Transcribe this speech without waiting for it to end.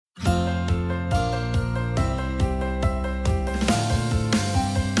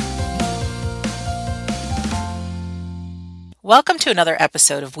Welcome to another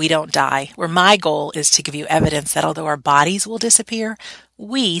episode of We Don't Die, where my goal is to give you evidence that although our bodies will disappear,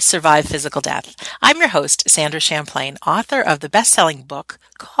 we survive physical death. I'm your host, Sandra Champlain, author of the best-selling book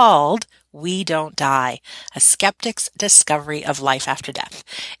called We Don't Die, A Skeptic's Discovery of Life After Death.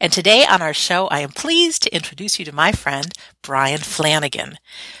 And today on our show, I am pleased to introduce you to my friend, Brian Flanagan.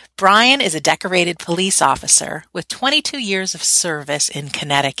 Brian is a decorated police officer with 22 years of service in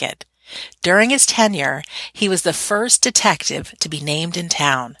Connecticut. During his tenure, he was the first detective to be named in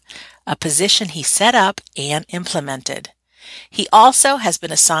town, a position he set up and implemented. He also has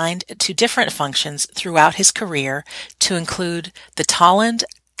been assigned to different functions throughout his career to include the Tolland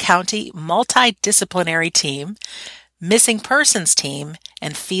County Multidisciplinary Team, Missing Persons Team,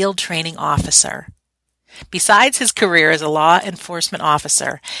 and Field Training Officer. Besides his career as a law enforcement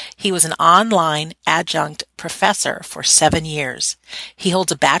officer, he was an online adjunct professor for 7 years. He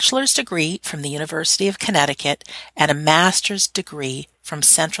holds a bachelor's degree from the University of Connecticut and a master's degree from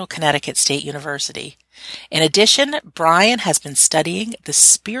Central Connecticut State University. In addition, Brian has been studying the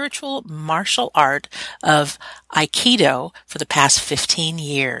spiritual martial art of Aikido for the past 15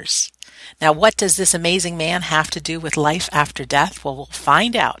 years. Now, what does this amazing man have to do with life after death? Well, we'll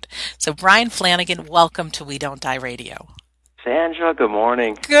find out. So, Brian Flanagan, welcome to We Don't Die Radio. Sandra, good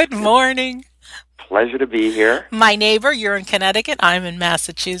morning. Good morning. Pleasure to be here. My neighbor, you're in Connecticut. I'm in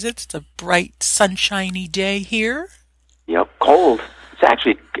Massachusetts. It's a bright, sunshiny day here. Yep, cold.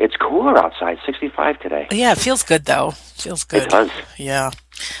 It's cooler outside, 65 today. Yeah, it feels good, though. Feels good. It does. Yeah.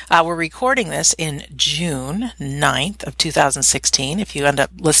 We're recording this in June 9th of 2016, if you end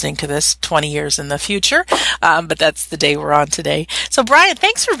up listening to this 20 years in the future. But that's the day we're on today. So, Brian,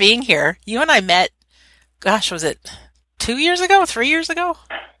 thanks for being here. You and I met, gosh, was it 2 years ago, 3 years ago?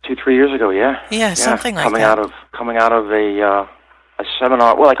 3 years ago, yeah. Yeah, something like coming that. Coming out of a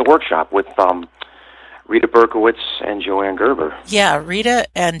seminar, well, like a workshop with Rita Berkowitz and Joanne Gerber. Yeah, Rita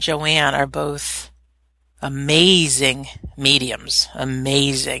and Joanne are both amazing mediums.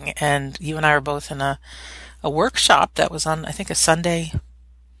 Amazing. And you and I were both in a workshop that was on, I think, a Sunday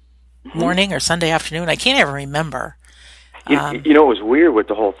morning or Sunday afternoon. I can't ever remember. You know, what was weird with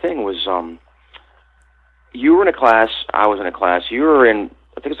the whole thing was you were in a class, I was in a class. You were in,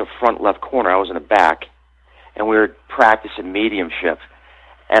 I think it's the front left corner, I was in the back, and we were practicing mediumship.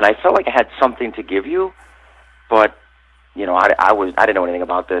 And I felt like I had something to give you, but you know, I didn't know anything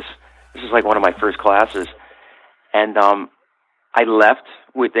about this. This is like one of my first classes, and I left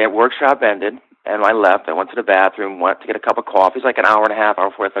with that workshop ended, and I left. I went to the bathroom, went to get a cup of coffee. It's like an hour and a half,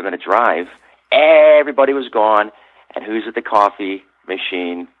 hour 45 minute drive. Everybody was gone, and who's at the coffee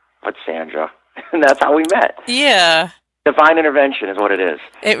machine but Sandra? And that's how we met. Yeah, divine intervention is what it is.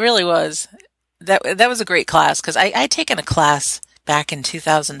 It really was. That was a great class because I'd taken a class back in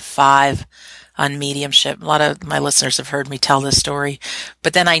 2005 on mediumship. A lot of my listeners have heard me tell this story,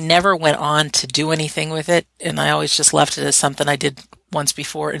 but then I never went on to do anything with it, and I always just left it as something I did once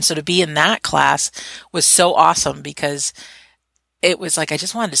before. And so to be in that class was so awesome because it was like I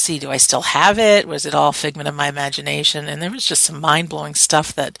just wanted to see, do I still have it? Was it all figment of my imagination? And there was just some mind-blowing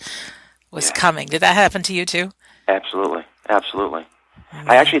stuff that was coming. Did that happen to you too? Absolutely. Absolutely. Mm-hmm.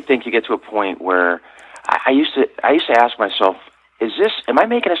 I actually think you get to a point where I used to ask myself, am I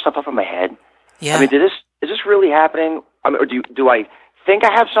making this stuff up in my head? Yeah. I mean, is this really happening? I mean, or do I think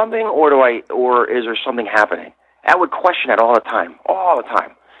I have something, or is there something happening? I would question that all the time.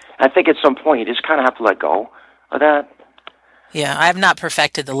 And I think at some point you just kind of have to let go of that. Yeah, I have not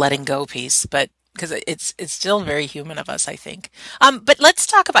perfected the letting go piece, but because it's still very human of us, I think. But let's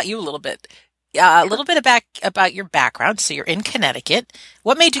talk about you a little bit. A little bit about your background. So you're in Connecticut.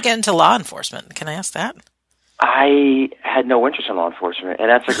 What made you get into law enforcement? Can I ask that? I had no interest in law enforcement, and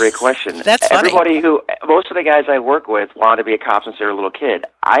that's a great question. That's funny. Most of the guys I work with wanted to be a cop since they were a little kid.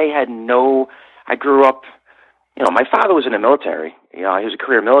 I grew up, you know, my father was in the military. You know, he was a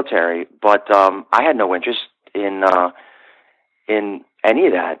career military, but I had no interest in any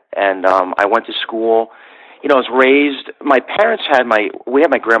of that. And I went to school. You know, I was raised, my parents we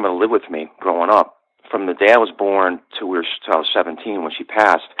had my grandmother live with me growing up from the day I was born till I was 17 when she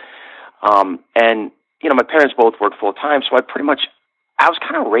passed. And you know, my parents both worked full time, so I was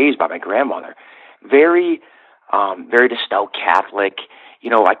kind of raised by my grandmother. Very devout Catholic.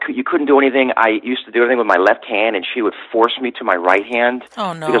 You know, you couldn't do anything. I used to do everything with my left hand, and she would force me to my right hand.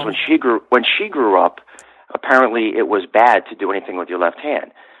 Oh no! Because when she grew up, apparently it was bad to do anything with your left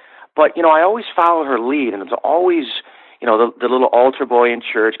hand. But you know, I always followed her lead, and it was always, you know, the little altar boy in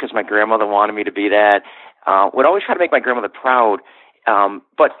church because my grandmother wanted me to be that. Would always try to make my grandmother proud.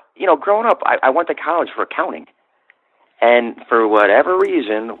 But, you know, growing up, I went to college for accounting. And for whatever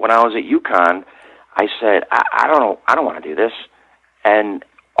reason, when I was at UConn, I said, I don't know, I don't want to do this. And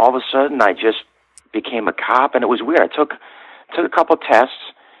all of a sudden, I just became a cop, and it was weird. I took a couple of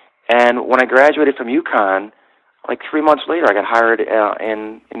tests, and when I graduated from UConn, like 3 months later, I got hired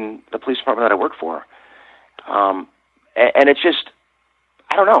in the police department that I work for. And it's just,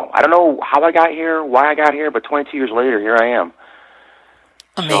 I don't know. I don't know how I got here, why I got here, but 22 years later, here I am.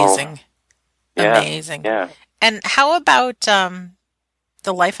 Amazing. So, yeah, Amazing. Yeah. And how about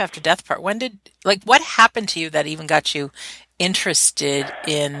the life after death part? What happened to you that even got you interested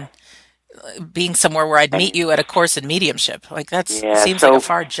in being somewhere where I'd meet you at a course in mediumship? Like seems like a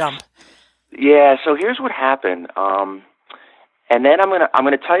far jump. Yeah, so here's what happened. And then I'm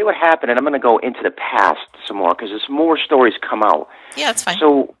gonna tell you what happened, and I'm gonna go into the past some more because there's more stories come out. Yeah, that's fine.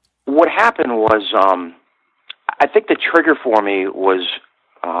 So what happened was, I think the trigger for me was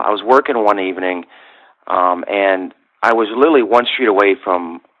I was working one evening, and I was literally one street away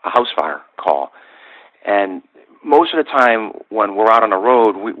from a house fire call. And most of the time when we're out on the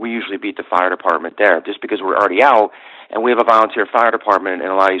road, we usually beat the fire department there just because we're already out, and we have a volunteer fire department,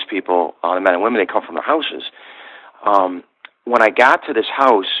 and a lot of these people, the men and women, they come from their houses. When I got to this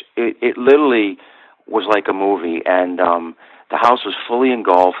house, it literally was like a movie, and the house was fully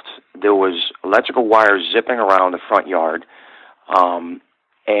engulfed. There was electrical wires zipping around the front yard,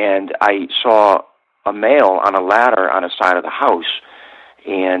 and I saw a male on a ladder on the side of the house,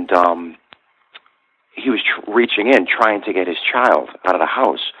 and he was reaching in, trying to get his child out of the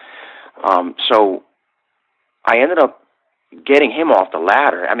house. So I ended up getting him off the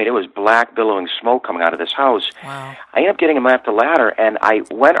ladder. I mean, it was black, billowing smoke coming out of this house. Wow. I ended up getting him off the ladder, and I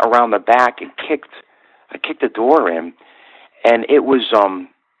went around the back and kicked the door in, and it was,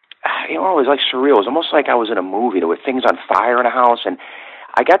 it was like surreal. It was almost like I was in a movie. There were things on fire in the house, and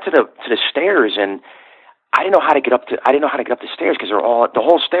I got to the stairs, and I didn't know how to get up the stairs because the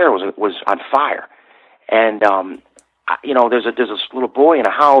whole stair was on fire. And there's this little boy in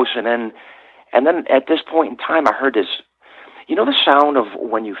a house, and then at this point in time, I heard this. You know the sound of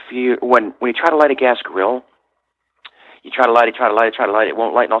when you try to light a gas grill? You try to light it, it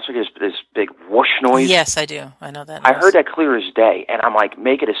won't light, and also there's this big whoosh noise. Yes, I do. I know that noise. I heard that clear as day, and I'm like,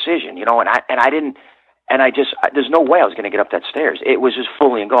 make a decision, there's no way I was going to get up that stairs. It was just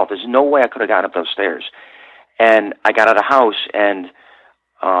fully engulfed. There's no way I could have gotten up those stairs. And I got out of the house, and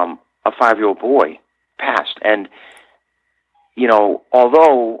a 5-year-old boy passed. And,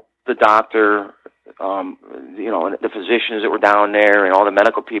 although the doctor, the physicians that were down there and all the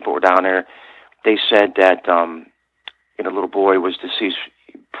medical people were down there, they said that, the little boy was deceased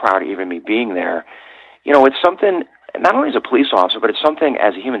prior to even me being there. It's something, not only as a police officer, but it's something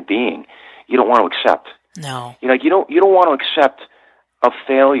as a human being you don't want to accept. No. You don't want to accept a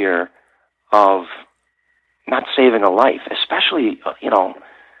failure of not saving a life, especially a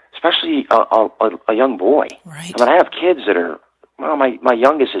young boy. Right. I mean, I have kids that are, my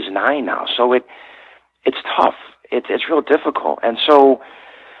youngest is 9 now, so it's tough. It's real difficult. And so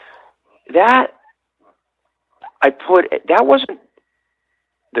that wasn't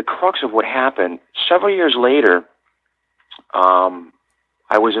the crux of what happened. Several years later,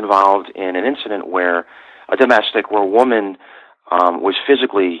 I was involved in an incident where a woman was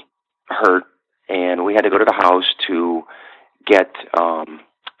physically hurt, and we had to go to the house to get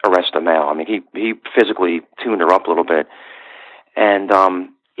arrest a male. I mean, he physically tuned her up a little bit, and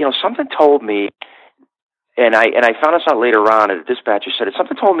something told me, and I found this out later on. And the dispatcher said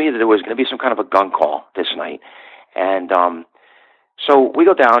something told me that there was going to be some kind of a gun call this night, and so we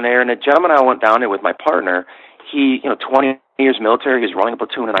go down there, and the gentleman I went down there with my partner, he 20 years military, he's running a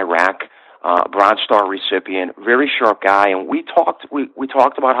platoon in Iraq. Bronze Star recipient, very sharp guy, and we talked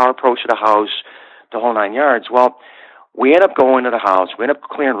about our approach to the house, the whole 9 yards. Well, we end up going to the house. We end up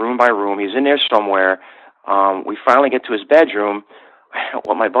clearing room by room. He's in there somewhere. We finally get to his bedroom.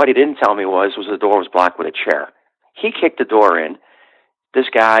 What my buddy didn't tell me was the door was blocked with a chair. He kicked the door in. This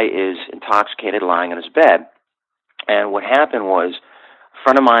guy is intoxicated, lying on his bed. And what happened was, a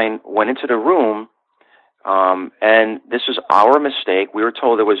friend of mine went into the room, and this was our mistake. We were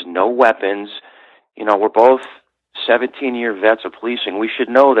told there was no weapons. We're both 17-year vets of policing. We should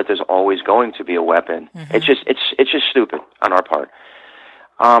know that there's always going to be a weapon. Mm-hmm. It's just stupid on our part.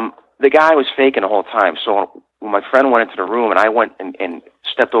 The guy was faking the whole time. So when my friend went into the room and I went and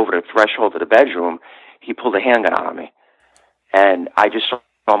stepped over the threshold of the bedroom, he pulled a handgun out on me. And I just saw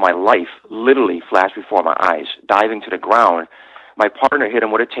my life literally flash before my eyes, diving to the ground. My partner hit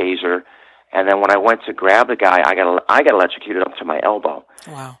him with a taser. And then when I went to grab the guy, I got electrocuted up to my elbow.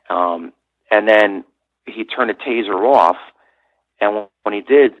 Wow. And then he turned the taser off, and when he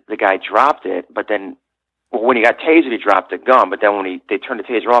did, the guy dropped it, but then well, when he got tasered, he dropped the gun, but then when they turned the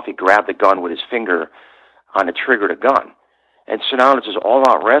taser off, he grabbed the gun with his finger on the trigger of the gun. And so now it's this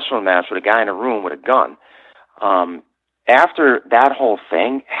all-out wrestling match with a guy in a room with a gun. After that whole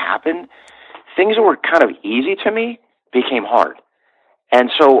thing happened, things that were kind of easy to me became hard. And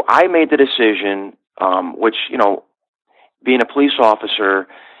so I made the decision, which, you know, being a police officer,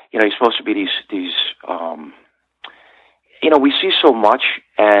 you know, you're supposed to be these you know, we see so much,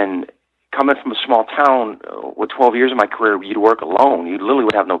 and coming from a small town, with 12 years of my career, you'd work alone. You literally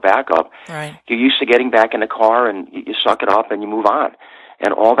would have no backup. Right. You're used to getting back in the car, and you suck it up, and you move on.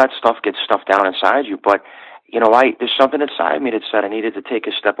 And all that stuff gets stuffed down inside you. But, you know, there's something inside me that said I needed to take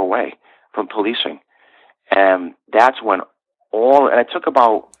a step away from policing. And that's when and I took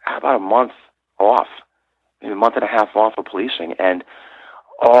about a month off, maybe a month and a half off of policing, and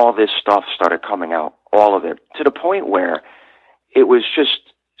all this stuff started coming out, all of it, to the point where it was just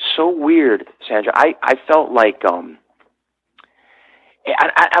so weird, Sandra. I felt like, I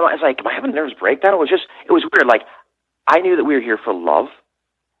was like, am I having a nervous breakdown? It was weird. Like, I knew that we were here for love,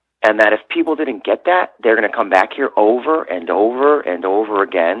 and that if people didn't get that, they're going to come back here over and over and over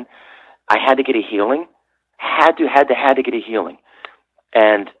again. I had to get a healing. Had to get a healing.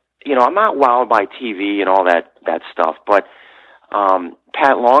 And, you know, I'm not wowed by TV and all that stuff, but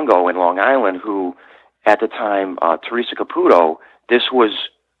Pat Longo in Long Island, who at the time, Teresa Caputo, this was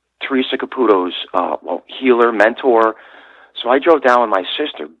Teresa Caputo's healer, mentor. So I drove down with my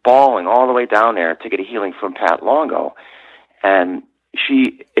sister, bawling all the way down there to get a healing from Pat Longo. And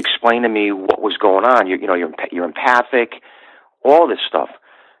she explained to me what was going on. You're empathic, all this stuff.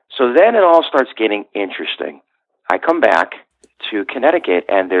 So then it all starts getting interesting. I come back to Connecticut,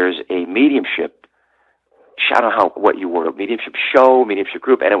 and there's a mediumship, I don't know what you were, a mediumship show, mediumship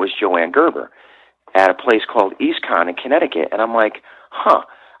group, and it was Joanne Gerber at a place called EastCon in Connecticut. And I'm like, I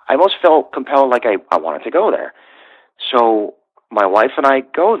almost felt compelled, like I wanted to go there. So my wife and I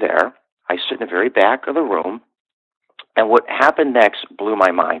go there. I sit in the very back of the room, and what happened next blew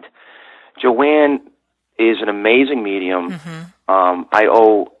my mind. Joanne is an amazing medium. Mm-hmm. I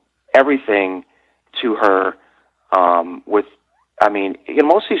owe everything to her.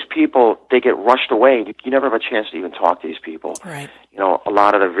 Most of these people, they get rushed away. You never have a chance to even talk to these people. Right. You know, a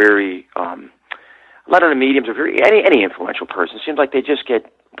lot of the mediums are any influential person. It seems like they just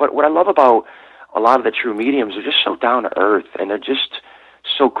get. But what I love about a lot of the true mediums, they're just so down to earth, and they're just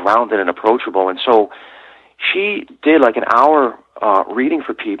so grounded and approachable. And so she did like an hour reading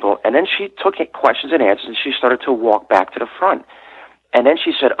for people, and then she took questions and answers, and she started to walk back to the front. And then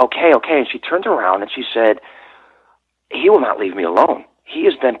she said, okay, and she turned around and she said, he will not leave me alone. He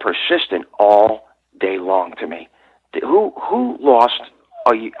has been persistent all day long to me. Who lost,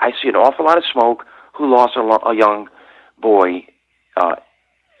 I see an awful lot of smoke, who lost a young boy,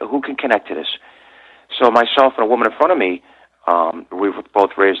 who can connect to this? So myself and a woman in front of me, we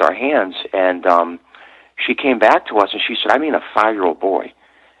both raised our hands, and she came back to us and she said, I mean a 5-year-old boy.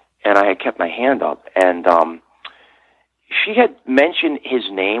 And I had kept my hand up, and she had mentioned his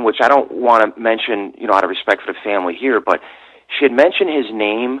name, which I don't want to mention, you know, out of respect for the family here, but she had mentioned his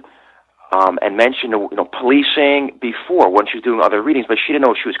name and mentioned, you know, policing before when she was doing other readings, but she didn't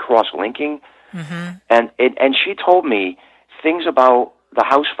know she was cross-linking. Mm-hmm. And she told me things about the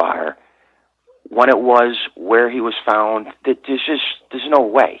house fire, when it was, where he was found, that there's no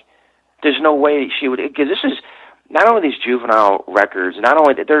way. There's no way she would, because this is not only these juvenile records, not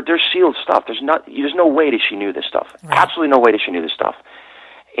only they're sealed stuff. There's no way that she knew this stuff. Right. Absolutely no way that she knew this stuff.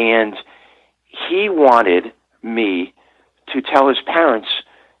 And he wanted me to tell his parents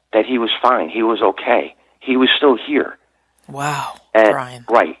that he was fine. He was okay. He was still here. Wow, and, Brian.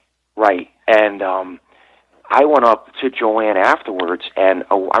 Right. And I went up to Joanne afterwards, and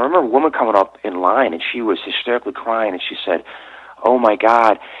I remember a woman coming up in line, and she was hysterically crying, and she said, oh my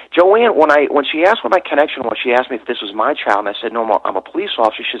God. Joanne, when she asked what my connection was, she asked me if this was my child, and I said, no, I'm a police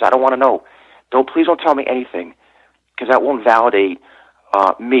officer. She says, I don't want to know. Please don't tell me anything, because that won't validate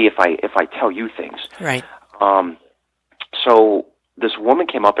me if I tell you things. Right. So this woman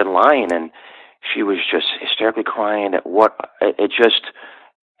came up in line, and she was just hysterically crying at it just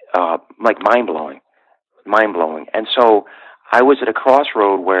like mind-blowing. And so I was at a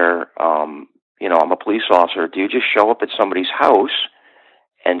crossroad where, I'm a police officer. Do you just show up at somebody's house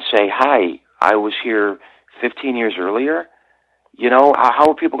and say, hi, I was here 15 years earlier? You know, how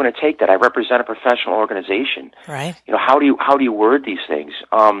are people going to take that? I represent a professional organization. Right. You know, how do you word these things?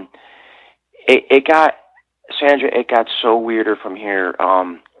 It got so weirder from here.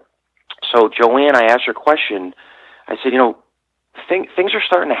 So Joanne, I asked her a question. I said, things are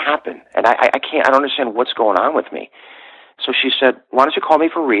starting to happen, and I don't understand what's going on with me. So she said, why don't you call me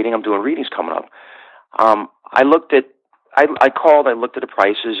for reading? I'm doing readings coming up. I called, I looked at the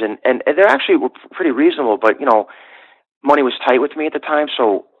prices, and they actually were pretty reasonable, but, money was tight with me at the time,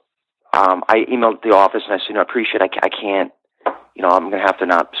 so I emailed the office and I said, I appreciate it. I can't, I'm going to have to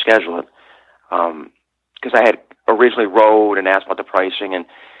not schedule it, because I had originally wrote and asked about the pricing, and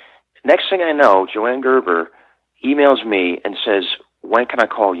next thing I know, Joanne Gerber emails me and says, when can I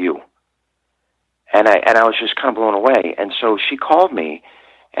call you? And I was just kind of blown away. And so she called me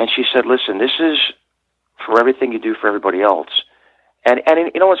and she said, listen, this is for everything you do for everybody else. And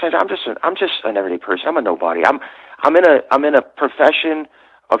you know what's funny? I'm just an everyday person. I'm a nobody. I'm in a profession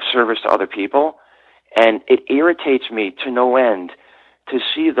of service to other people, and it irritates me to no end to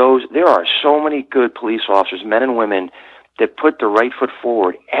see those. There are so many good police officers, men and women, that put the right foot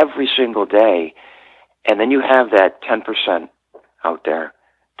forward every single day, and then you have that 10% out there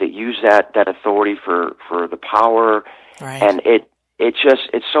that use that authority for the power, right. And it's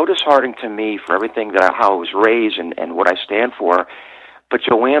so disheartening to me for everything how I was raised and what I stand for. But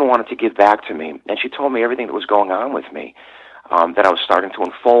Joanne wanted to give back to me, and she told me everything that was going on with me, that I was starting to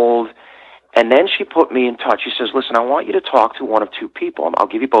unfold. And then she put me in touch. She says, listen, I want you to talk to one of two people. I'll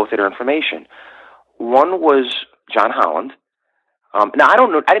give you both their information. One was John Holland. Now, I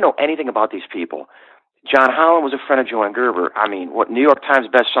didn't know anything about these people. John Holland was a friend of Joanne Gerber. I mean, New York Times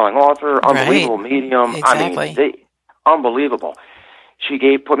best-selling author, unbelievable medium. Exactly. I mean, unbelievable. She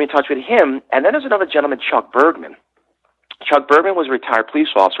put me in touch with him. And then there's another gentleman, Chuck Bergman. Chuck Bergman was a retired police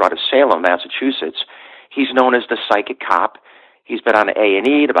officer out of Salem, Massachusetts. He's known as the psychic cop. He's been on the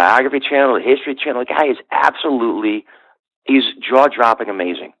A&E, the Biography Channel, the History Channel. The guy is he's jaw-dropping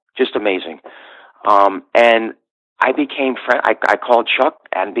amazing, just amazing. And I became I called Chuck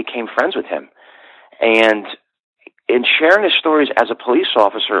and became friends with him. And in sharing his stories as a police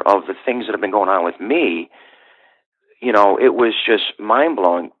officer of the things that have been going on with me, it was just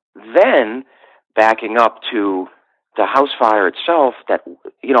mind-blowing. Then, backing up to the house fire itself, that,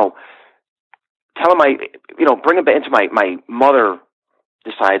 bring it into my mother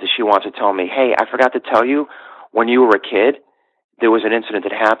decides that she wants to tell me, hey, I forgot to tell you, when you were a kid, there was an incident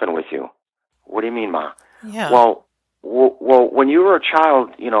that happened with you. What do you mean, Ma? Yeah. Well, when you were a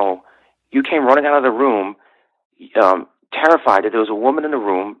child, you came running out of the room, terrified that there was a woman in the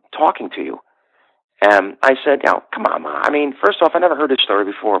room talking to you. And I said, come on, Ma. I mean, first off, I never heard this story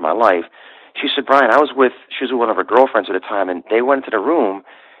before in my life. She said, Brian, she was with one of her girlfriends at the time, and they went into the room,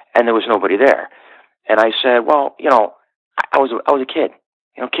 and there was nobody there. And I said, well, I was a kid.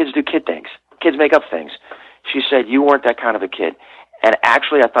 Kids do kid things. Kids make up things. She said, you weren't that kind of a kid. And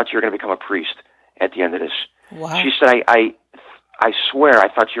actually, I thought you were going to become a priest at the end of this. Wow. She said, I swear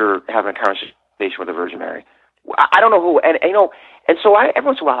I thought you were having a conversation with the Virgin Mary. I don't know who, and so every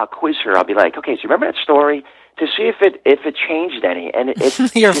once in a while I'll quiz her. I'll be like, okay, so remember that story, to see if it changed any, and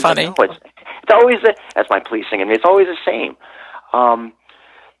it You're funny. It's always that's my policing, and it's always the same,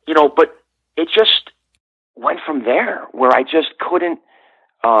 but it just went from there where I just couldn't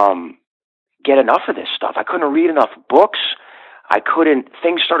get enough of this stuff. I couldn't read enough books.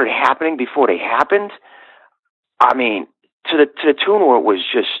 Things started happening before they happened. I mean, to the tune where it was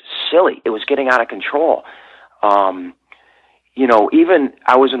just silly. It was getting out of control. Even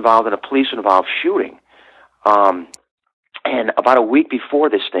I was involved in a police-involved shooting. And about a week before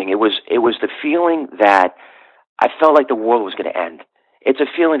this thing, it was the feeling that I felt like the world was going to end. It's a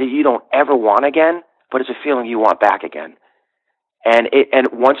feeling that you don't ever want again, but it's a feeling you want back again. And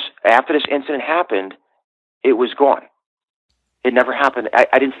once after this incident happened, it was gone. It never happened.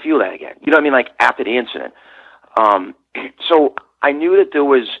 I didn't feel that again. You know what I mean? Like after the incident. So I knew that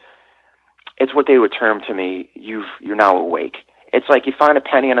it's what they would term to me, you're now awake. It's like you find a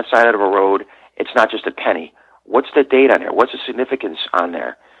penny on the side of a road. It's not just a penny. What's the date on there? What's the significance on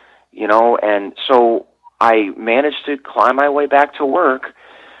there? And so I managed to climb my way back to work,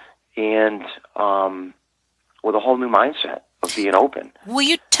 and with a whole new mindset of being open. Will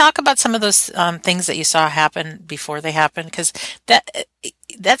you talk about some of those things that you saw happen before they happened? Because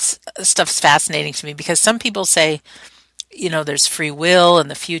that's stuff's fascinating to me, because some people say, there's free will and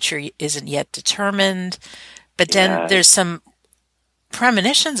the future isn't yet determined, but then there's some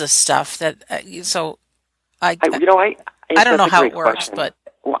premonitions of stuff that, I don't know how it works, but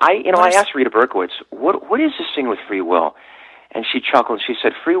I asked Rita Berkowitz, what is this thing with free will? And she chuckled. She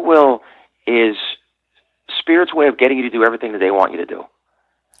said, free will is Spirit's way of getting you to do everything that they want you to do.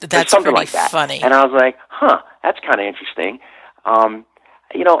 That's something pretty like that. Funny. And I was like, that's kind of interesting.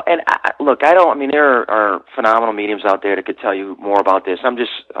 There are phenomenal mediums out there that could tell you more about this. I'm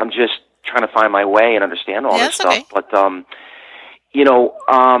just trying to find my way and understand all this stuff. Okay. But,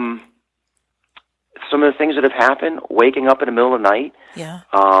 some of the things that have happened, waking up in the middle of the night,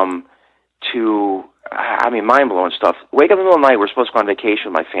 to mind-blowing stuff. Wake up in the middle of the night, we're supposed to go on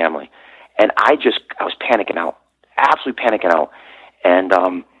vacation with my family. And I was panicking out, absolutely panicking out. And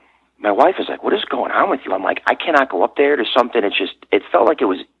my wife is like, what is going on with you? I'm like, I cannot go up there to something. It felt like it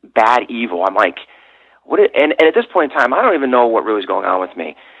was bad evil. I'm like, and at this point in time, I don't even know what really was going on with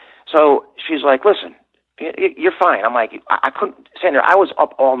me. So she's like, listen, you're fine. I'm like, I couldn't, Sandra, I was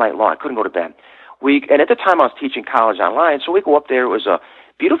up all night long. I couldn't go to bed. And at the time I was teaching college online, so we go up there. It was a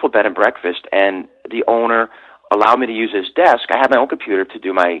beautiful bed and breakfast, and the owner allowed me to use his desk. I had my own computer to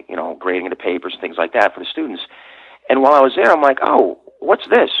do my, grading of the papers and things like that for the students. And while I was there, I'm like, oh, what's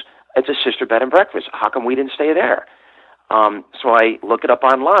this? It's a sister bed and breakfast. How come we didn't stay there? So I look it up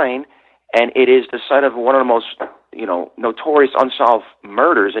online, and it is the site of one of the most, notorious unsolved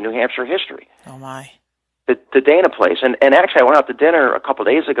murders in New Hampshire history. Oh, my. The Dana place. And actually, I went out to dinner a couple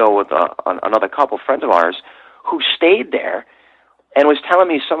of days ago with another couple, friends of ours, who stayed there and was telling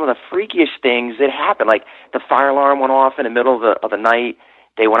me some of the freakiest things that happened. Like, the fire alarm went off in the middle of the night.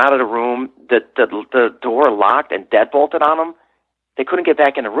 They went out of the room. The door locked and deadbolted on them. They couldn't get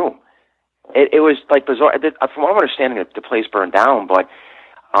back in the room. It was, like, bizarre. From what I'm understanding, the place burned down, but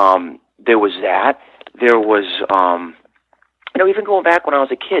there was that. There was, even going back when I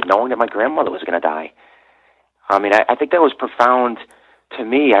was a kid, knowing that my grandmother was going to die. I mean, I think that was profound to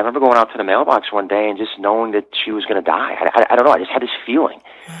me. I remember going out to the mailbox one day and just knowing that she was going to die. I don't know. I just had this feeling.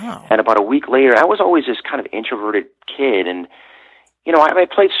 Oh. And about a week later, I was always this kind of introverted kid. And, I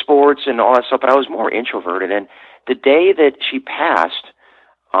played sports and all that stuff, but I was more introverted. And the day that she passed,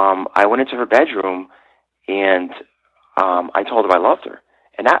 I went into her bedroom and I told her I loved her.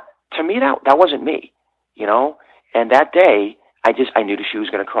 And that, to me, that wasn't me, And that day, I knew that she was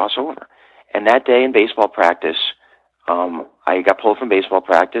going to cross over. And that day in baseball practice, I got pulled from baseball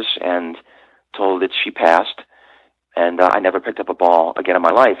practice and told that she passed, and I never picked up a ball again in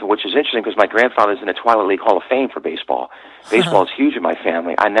my life, which is interesting because my grandfather's in the Twilight League Hall of Fame for baseball. Baseball is huge in my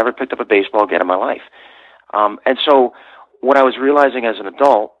family. I never picked up a baseball again in my life. And so what I was realizing as an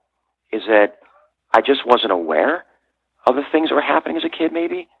adult is that I just wasn't aware of the things that were happening as a kid,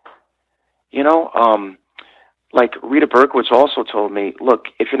 maybe. Like Rita Berkowitz also told me, look,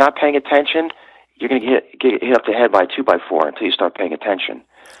 if you're not paying attention, you're going to get hit up the head by a 2x4 until you start paying attention.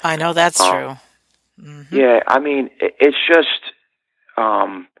 I know that's true. Mm-hmm. Yeah, I mean, it's just,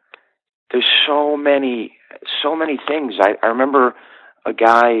 there's so many things. I remember a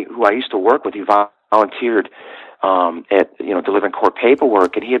guy who I used to work with, he volunteered at, delivering court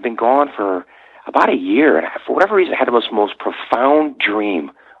paperwork, and he had been gone for about a year, and for whatever reason, I had the most profound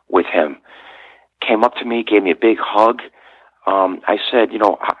dream with him. Came up to me, gave me a big hug. I said,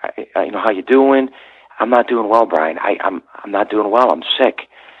 how you doing? I'm not doing well, Brian. I'm not doing well. I'm sick.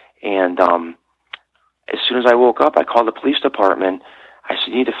 And as soon as I woke up, I called the police department. I said,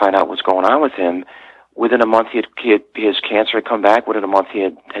 you need to find out what's going on with him. Within a month, his cancer had come back. Within a month, he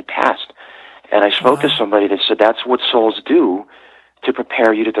had passed. And I spoke to somebody that said that's what souls do to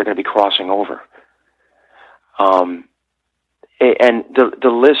prepare you that they're going to be crossing over. And the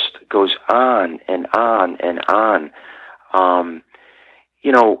list goes on and on and on.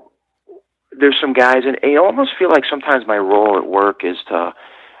 There's some guys, and I almost feel like sometimes my role at work is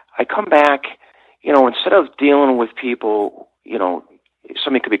I come back, instead of dealing with people,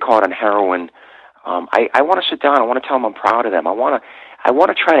 somebody could be caught on heroin. I want to sit down. I want to tell them I'm proud of them. I want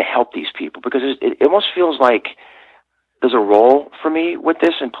to try to help these people because it almost feels like there's a role for me with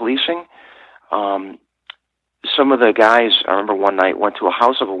this in policing. Some of the guys, I remember one night, went to a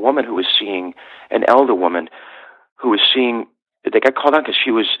house of a woman who was seeing, an elder woman, who was seeing, they got called on because she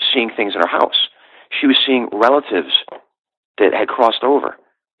was seeing things in her house. She was seeing relatives that had crossed over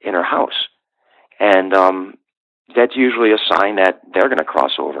in her house. And that's usually a sign that they're going to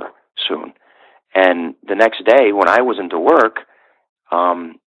cross over soon. And the next day, when I was into work,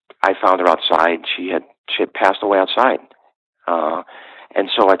 I found her outside. She had passed away outside. And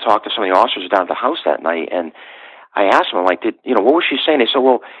so I talked to some of the officers down at the house that night, and I asked them, I'm like, what was she saying? They said,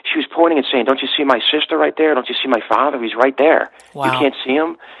 well, she was pointing and saying, don't you see my sister right there? Don't you see my father? He's right there. Wow. You can't see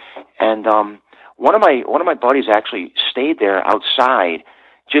him? And one of my buddies actually stayed there outside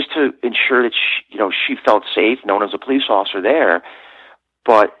just to ensure that she felt safe, known as a police officer there.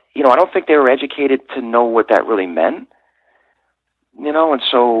 But, I don't think they were educated to know what that really meant. And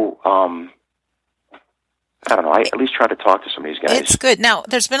so I don't know. I at least try to talk to some of these guys. It's good. Now,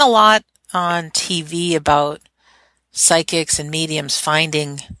 there's been a lot on TV about psychics and mediums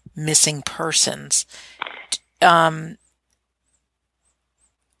finding missing persons. What am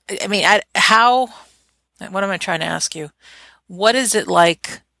I trying to ask you? What is it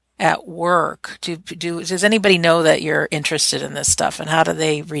like at work? Does anybody know that you're interested in this stuff, and how do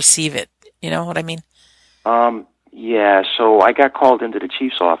they receive it? You know what I mean? Yeah, so I got called into the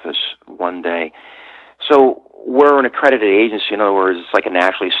chief's office one day. So we're an accredited agency. In other words, it's like a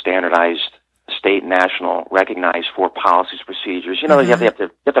nationally standardized, state, national, recognized for policies, procedures. You Mm-hmm. have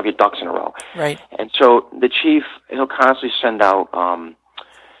to have your ducks in a row. Right. And so the chief, he'll constantly send out,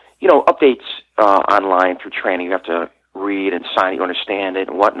 updates online through training. You have to read and sign, you understand it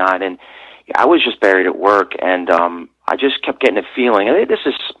and whatnot. And I was just buried at work, and I just kept getting a feeling, and this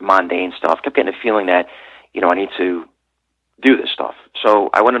is mundane stuff, kept getting a feeling that, I need to do this stuff. So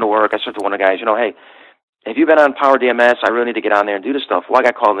I went into work. I said to one of the guys, hey, have you been on Power DMS? I really need to get on there and do this stuff. Well, I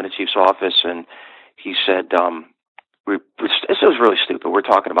got called in the chief's office, and he said, this was really stupid. We're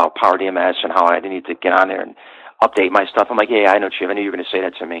talking about Power DMS and how I need to get on there and update my stuff. I'm like, yeah, I know, Chief. I knew you were going to say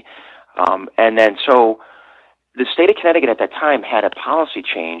that to me. And then so the state of Connecticut at that time had a policy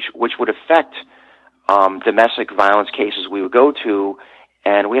change which would affect domestic violence cases we would go to,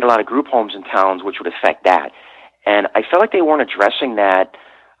 and we had a lot of group homes in towns which would affect that. And I felt like they weren't addressing that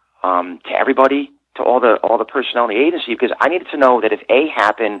to everybody, to all the personnel in the agency, because I needed to know that if A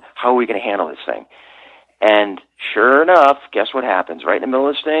happened, how are we going to handle this thing? And sure enough, guess what happens? Right in the middle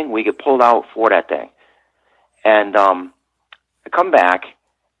of this thing, we get pulled out for that thing. And I come back,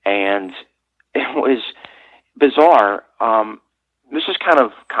 and it was bizarre. This is kind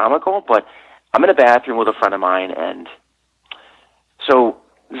of comical, but I'm in a bathroom with a friend of mine, and so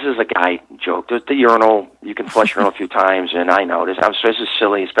this is a guy joke. The urinal, you can flush urinal a few times, and I know this. This is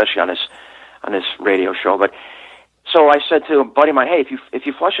silly, especially on this radio show. But so I said to a buddy of mine, hey, if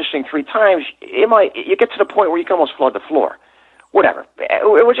you flush this thing 3 times, you get to the point where you can almost flood the floor. Whatever. It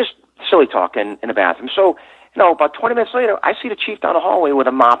was just silly talk in the bathroom. So, about 20 minutes later, I see the chief down the hallway with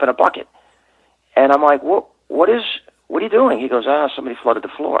a mop and a bucket. And I'm like, what are you doing? He goes, somebody flooded the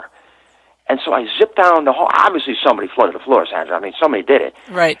floor. And so I zipped down the hall. Obviously, somebody flooded the floor, Sandra. I mean, somebody did it.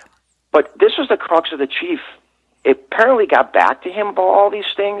 Right. But this was the crux of the chief. It apparently got back to him about all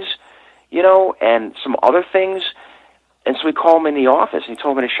these things, and some other things. And so we called him in the office, and he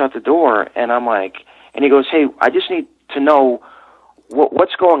told me to shut the door. And I'm like, and he goes, hey, I just need to know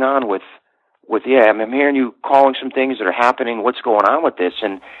what's going on with I'm hearing you calling some things that are happening. What's going on with this?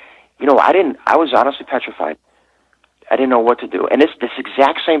 And, I was honestly petrified. I didn't know what to do. And this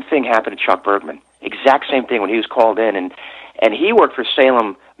exact same thing happened to Chuck Bergman. Exact same thing when he was called in. And he worked for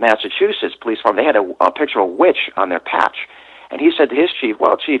Salem, Massachusetts Police Department. They had a picture of a witch on their patch. And he said to his chief,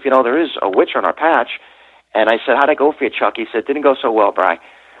 well, Chief, there is a witch on our patch. And I said, how'd it go for you, Chuck? He said, didn't go so well, Bri.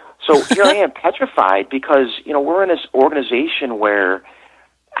 So here I am petrified because, we're in this organization where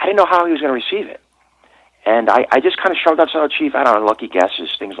I didn't know how he was going to receive it. And I just kind of shrugged up and said, oh, Chief, I don't know, lucky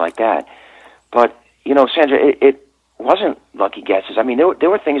guesses, things like that. But, Sandra, it wasn't lucky guesses. I mean, there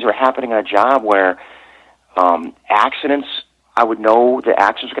were things that were happening on a job where accidents, I would know the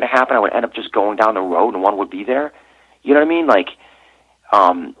accidents were going to happen. I would end up just going down the road and one would be there. You know what I mean? Like,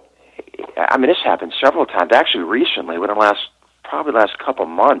 this happened several times. Actually, recently, within the last couple of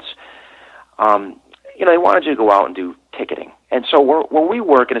months, they wanted you to go out and do ticketing. And so when we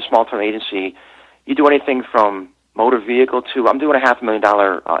work in a small-town agency, you do anything from motor vehicle to, I'm doing a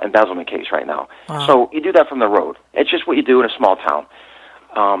 $500,000 embezzlement case right now. Wow. So you do that from the road. It's just what you do in a small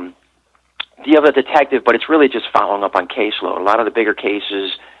town. You have a detective, but it's really just following up on caseload. A lot of the bigger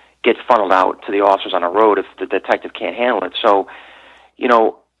cases get funneled out to the officers on the road if the detective can't handle it. So,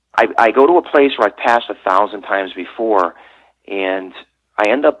 I go to a place where I've passed 1,000 times before, and I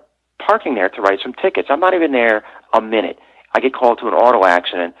end up parking there to write some tickets. I'm not even there a minute. I get called to an auto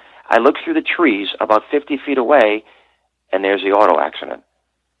accident. I look through the trees about 50 feet away, and there's the auto accident.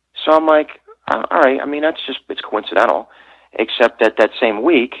 So I'm like, all right, it's coincidental, except that same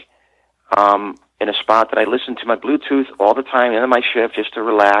week, in a spot that I listen to my Bluetooth all the time in my shift just to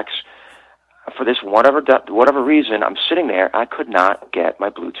relax, for this whatever reason, I'm sitting there, I could not get my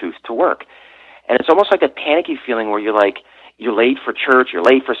Bluetooth to work. And it's almost like that panicky feeling where you're like, you're late for church, you're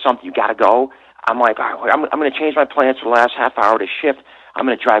late for something, you got to go. I'm like, all right, I'm going to change my plans for the last half hour to shift. I'm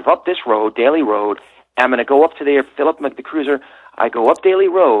going to drive up this road, Daly Road, and I'm going to go up to there, fill up the cruiser. I go up Daly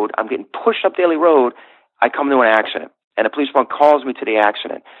Road. I'm getting pushed up Daly Road. I come to an accident, and the police department calls me to the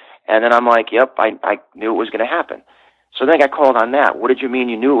accident. And then I'm like, yep, I knew it was going to happen. So then I got called on that. What did you mean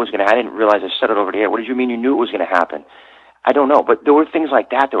you knew it was going to happen? I didn't realize I said it over the air. What did you mean you knew it was going to happen? I don't know, but there were things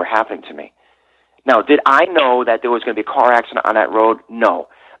like that were happening to me. Now, did I know that there was going to be a car accident on that road? No.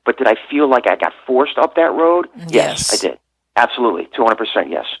 But did I feel like I got forced up that road? Yes, I did. Absolutely. 200%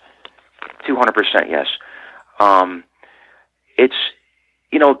 yes. 200% yes. It's,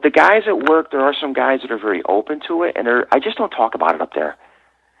 the guys at work, there are some guys that are very open to it, and I just don't talk about it up there.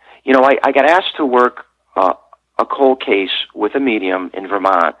 I got asked to work a cold case with a medium in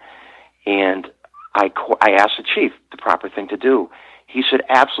Vermont, and I asked the chief the proper thing to do. He said,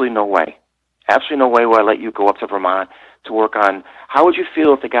 absolutely no way. Absolutely no way will I let you go up to Vermont to work on, how would you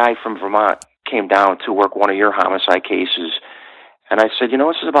feel if the guy from Vermont came down to work one of your homicide cases? And I said,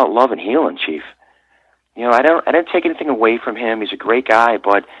 this is about love and healing, Chief. I didn't take anything away from him. He's a great guy,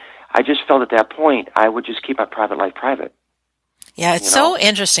 but I just felt at that point I would just keep my private life private. Yeah, it's so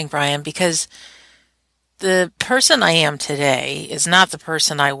interesting, Brian, because the person I am today is not the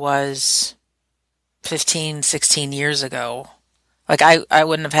person I was 15, 16 years ago. Like, I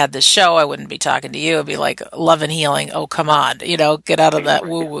wouldn't have had this show. I wouldn't be talking to you. It'd be like love and healing. Oh, come on. Get out of that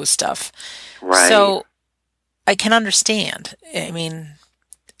woo-woo stuff. Right. So I can understand. I mean,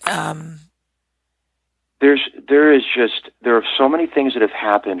 there are so many things that have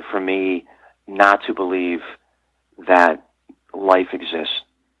happened for me not to believe that life exists.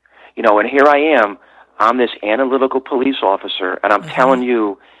 And here I am. I'm this analytical police officer, and I'm telling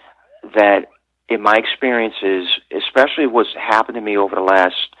you that in my experiences, especially what's happened to me over the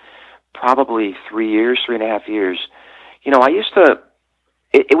last probably 3.5 years, I used to,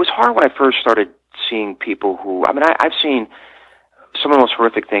 it was hard when I first started seeing people who, I've seen some of the most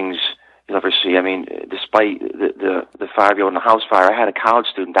horrific things you'll ever see. Despite the 5-year-old in the house fire, I had a college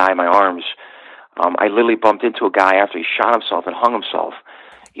student die in my arms. I literally bumped into a guy after he shot himself and hung himself.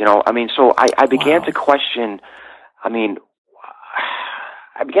 So I began to question, I began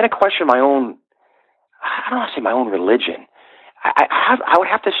to question my own, I don't want to say my own religion. I would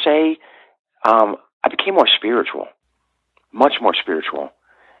have to say I became more spiritual, much more spiritual.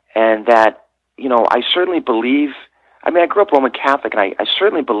 And that, I certainly believe, I grew up Roman Catholic, and I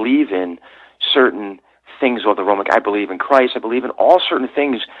certainly believe in certain things of the Roman, I believe in Christ, I believe in all certain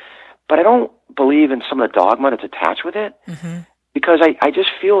things, but I don't believe in some of the dogma that's attached with it, because I just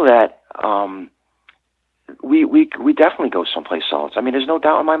feel that we definitely go someplace else. There's no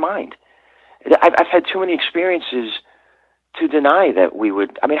doubt in my mind. I've had too many experiences to deny that we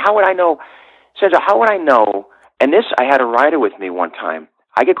would. How would I know, Sandra? How would I know? And this, I had a rider with me one time.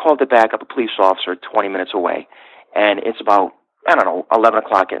 I get called to back up a police officer 20 minutes away, and it's about 11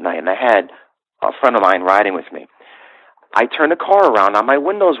 o'clock at night, and I had a friend of mine riding with me. I turned the car around. Now my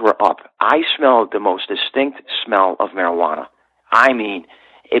windows were up. I smelled the most distinct smell of marijuana.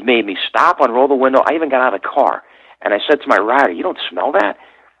 It made me stop, unroll the window. I even got out of the car, and I said to my rider, "You don't smell that?"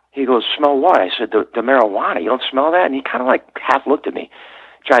 He goes, "Smell what?" I said, the marijuana. You don't smell that? And he kind of like half looked at me.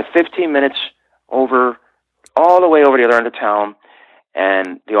 Drive 15 minutes all the way over the other end of town,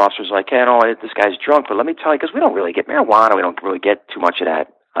 and the officer's like, "Hey, no, this guy's drunk, but let me tell you, because we don't really get marijuana. We don't really get too much of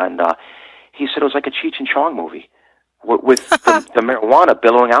that." And he said it was like a Cheech and Chong movie with the marijuana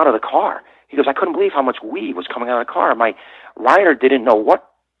billowing out of the car. He goes, "I couldn't believe how much weed was coming out of the car." My rider didn't know what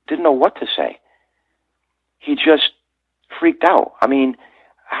to say. He just freaked out.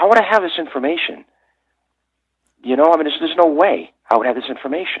 How would I have this information? There's no way I would have this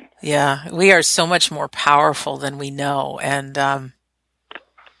information. Yeah, we are so much more powerful than we know. And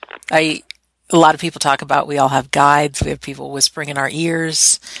a lot of people talk about we all have guides. We have people whispering in our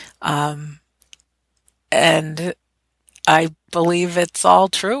ears. And I believe it's all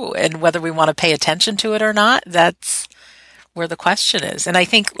true. And whether we want to pay attention to it or not, that's where the question is. And I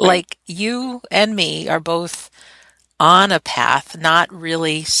think like you and me are both on a path, not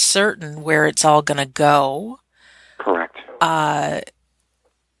really certain where it's all going to go. Correct. I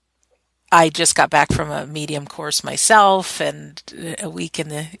just got back from a medium course myself and a week in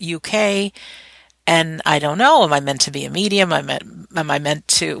the UK, and I don't know, am I meant to be a medium? What am I meant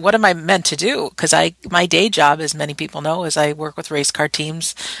to do? Because my day job, as many people know, is I work with race car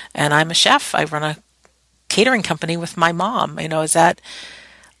teams, and I'm a chef. I run a catering company with my mom. Is that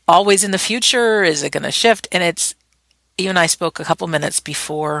always in the future? Is it going to shift? And you and I spoke a couple minutes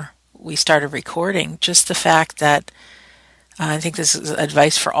before we started recording, just the fact that I think this is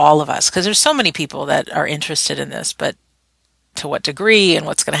advice for all of us, because there's so many people that are interested in this, but to what degree and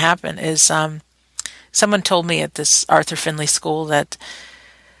what's going to happen is someone told me at this Arthur Findlay school that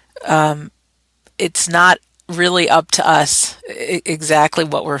it's not really up to us exactly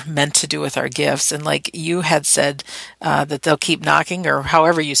what we're meant to do with our gifts. And like you had said, that they'll keep knocking, or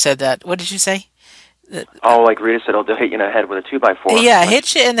however you said that. What did you say? Like Rita said, they'll hit you in the head with a 2x4. Yeah,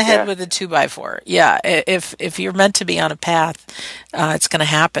 hit you in the head with a 2x4. Yeah, if you're meant to be on a path, it's going to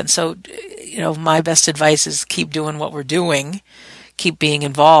happen. So, my best advice is keep doing what we're doing, keep being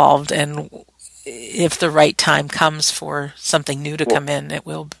involved, and if the right time comes for something new to come in, it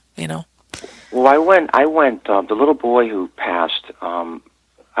will, Well, I went. The little boy who passed.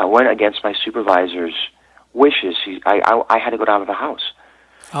 I went against my supervisor's wishes. I had to go down to the house.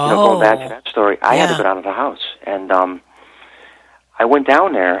 Going back to that story, had to go down to the house, and I went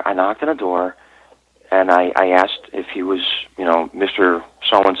down there. I knocked on the door, and I asked if he was, Mr.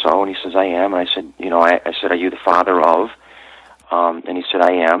 So-and-so, and he says, I am. And I said, I said, are you the father of? And he said,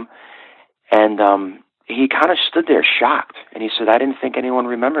 I am. And he kind of stood there shocked, and he said, I didn't think anyone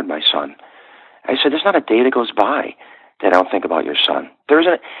remembered my son. I said, there's not a day that goes by that I don't think about your son. There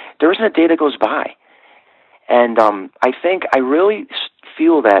isn't a day that goes by. And I think I really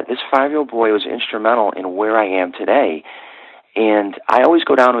feel that this 5-year-old boy was instrumental in where I am today. And I always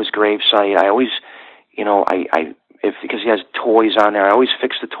go down to his gravesite. I always, because he has toys on there, I always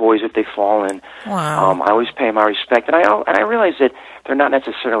fix the toys if they fall in. Wow. I always pay my respect. And I realize that they're not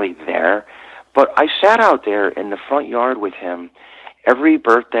necessarily there. But I sat out there in the front yard with him. Every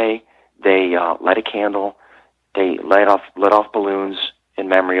birthday, they light a candle. They lit off balloons in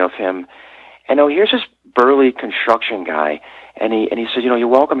memory of him. And here's this burly construction guy, and he said, you're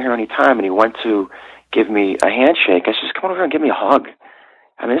welcome here anytime. And he went to give me a handshake. I says, come over here and give me a hug.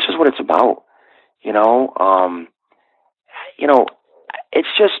 I mean, this is what it's about, It's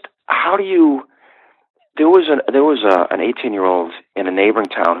just, how do you? There was an 18-year-old in a neighboring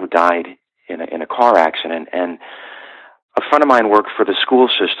town who died in a car accident, and a friend of mine worked for the school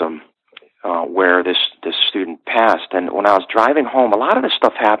system where this student passed. And when I was driving home, a lot of this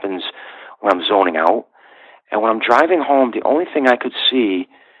stuff happens when I'm zoning out. And when I'm driving home, the only thing I could see,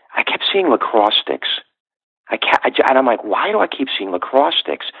 I kept seeing lacrosse sticks. And I'm like, why do I keep seeing lacrosse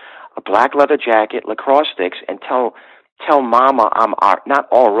sticks? A black leather jacket, lacrosse sticks, and tell Mama I'm not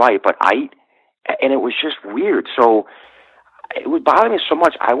all right, but and it was just weird. So it would bother me so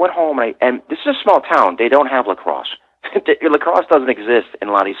much. I went home, and this is a small town. They don't have lacrosse. Lacrosse doesn't exist in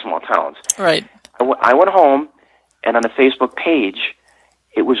a lot of these small towns. Right. I went home, and on the Facebook page,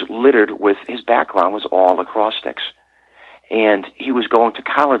 it was littered with, his background was all lacrosse sticks. And he was going to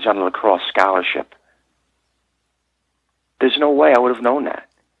college on a lacrosse scholarship. There's no way I would have known that.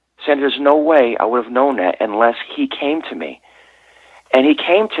 Sandra, there's no way I would have known that unless he came to me. And he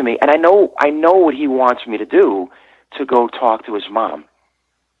came to me, and I know what he wants me to do, to go talk to his mom.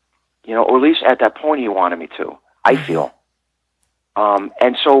 Or at least at that point he wanted me to, I feel.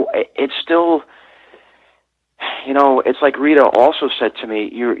 And so it's still, it's like Rita also said to me,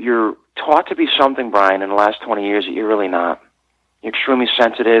 you're taught to be something, Brian, in the last 20 years that you're really not. You're extremely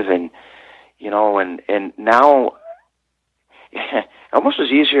sensitive, and now it almost was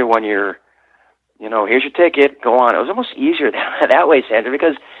easier when you're, here's your ticket, go on. It was almost easier that way, Sandra,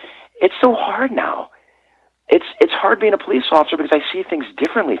 because it's so hard now. It's hard being a police officer because I see things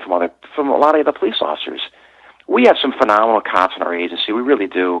differently from a lot of the police officers. We have some phenomenal cops in our agency, we really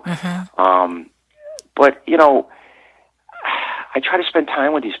do. Mm-hmm. But I try to spend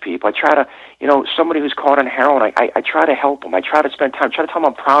time with these people. I try to, somebody who's caught on heroin, I try to help them. I try to spend time, try to tell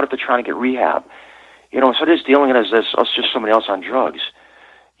them I'm proud if they're trying to get rehab. So just dealing it as just somebody else on drugs.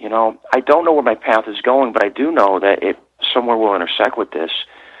 I don't know where my path is going, but I do know that it somewhere will intersect with this.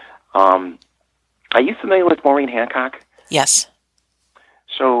 Are you familiar with Maureen Hancock? Yes.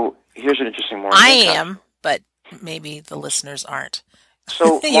 So here's an interesting Maureen Hancock. I am, but maybe the listeners aren't.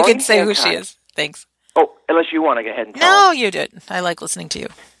 So you can say Hancock, who she is. Thanks. Oh, unless you want to go ahead and tell No, us. you do it. I like listening to you.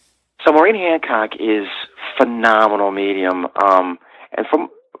 So Maureen Hancock is phenomenal medium. And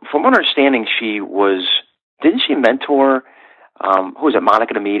from understanding, didn't she mentor, who was it,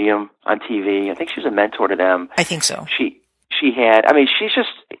 Monica the Medium on TV? I think she was a mentor to them. I think so. She's just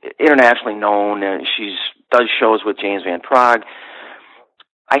internationally known, and she does shows with James Van Praagh.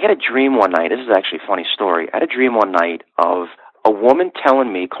 I had a dream one night. This is actually a funny story. I had a dream one night of a woman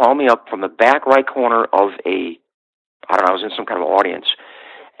calling me up from the back right corner of I was in some kind of audience,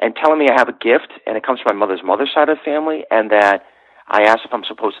 and telling me I have a gift, and it comes from my mother's side of the family, and that I asked if I'm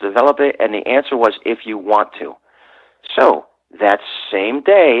supposed to develop it, and the answer was, if you want to. So, that same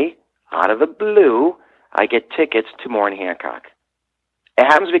day, out of the blue, I get tickets to Maureen Hancock. It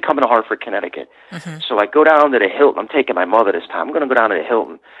happens to be coming to Hartford, Connecticut. Mm-hmm. So I go down to the Hilton. I'm taking my mother this time. I'm going to go down to the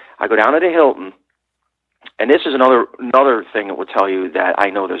Hilton. I go down to the Hilton, and this is another thing that will tell you that I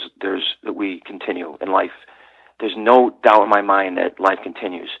know that we continue in life. There's no doubt in my mind that life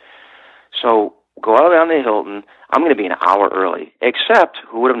continues. So go out down to the Hilton. I'm going to be an hour early. Except,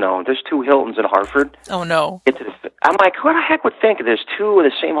 who would have known? There's 2 Hiltons in Hartford. Oh no! I'm like, who the heck would think there's 2 of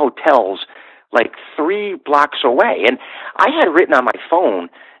the same hotels, like 3 blocks away? And I had written on my phone,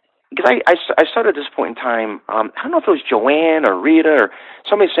 because I started at this point in time, I don't know if it was Joanne or Rita or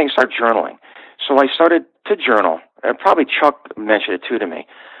somebody saying, start journaling. So I started to journal, and probably Chuck mentioned it too to me.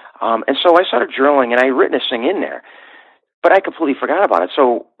 And so I started journaling, and I had written this thing in there. But I completely forgot about it.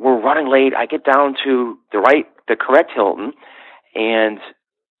 So we're running late. I get down to the correct Hilton, and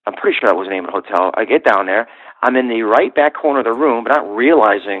I'm pretty sure that was the name of the hotel. I get down there. I'm in the right back corner of the room, but not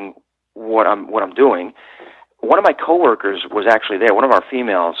realizing what I'm doing. One of my coworkers was actually there. One of our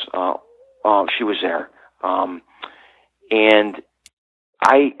females, she was there, and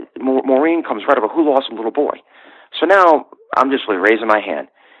Maureen comes right over. Who lost a little boy? So now I'm just like raising my hand.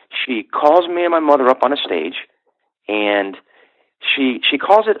 She calls me and my mother up on a stage, and she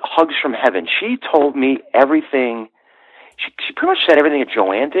calls it Hugs from Heaven. She told me everything. She pretty much said everything that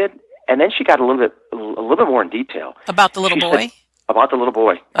Joanne did, and then she got a little bit more in detail about the little boy. About the little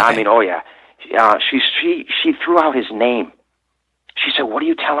boy. Okay. I mean, oh yeah. She threw out his name. She said, "What are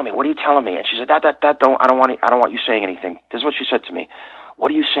you telling me? What are you telling me?" And she said, I don't want you saying anything. This is what she said to me.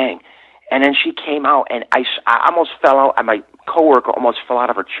 What are you saying? And then she came out, and I almost fell out, and my coworker almost fell out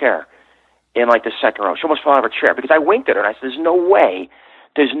of her chair in like the second row. She almost fell out of her chair because I winked at her, and I said, there's no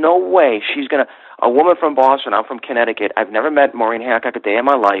way she's going to, a woman from Boston, I'm from Connecticut, I've never met Maureen Hancock a day in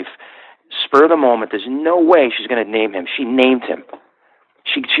my life, spur of the moment, there's no way she's going to name him. She named him.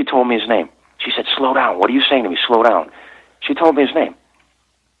 She told me his name. She said, slow down. What are you saying to me? Slow down. She told me his name.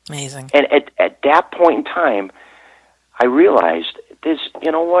 Amazing. And at that point in time, I realized this,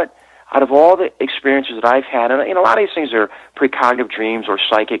 you know what? Out of all the experiences that I've had, and a lot of these things are precognitive dreams or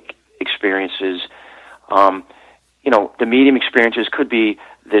psychic experiences. The medium experiences could be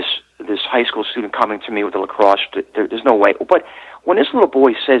this high school student coming to me with a lacrosse. There's no way. But when this little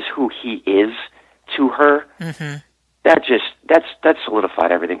boy says who he is to her, mm-hmm. that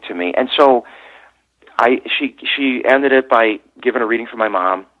solidified everything to me. And so she ended it by giving a reading for my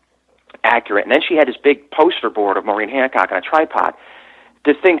mom, accurate. And then she had this big poster board of Maureen Hancock on a tripod.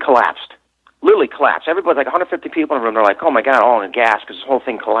 The thing collapsed, literally collapsed. Everybody, like 150 people in the room, they're like, oh my God, all in gas because this whole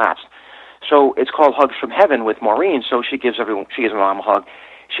thing collapsed. So it's called Hugs from Heaven with Maureen. So she gives my mom a hug.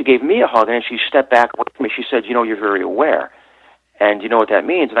 She gave me a hug, and then she stepped back with me. She said, you're very aware. And you know what that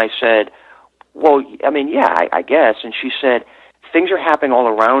means? And I said, well, I mean, yeah, I guess. And she said, things are happening all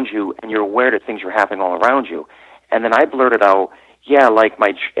around you, and you're aware that things are happening all around you. And then I blurted out, yeah, like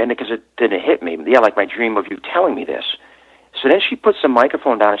because it didn't hit me, yeah, like my dream of you telling me this. So then she puts the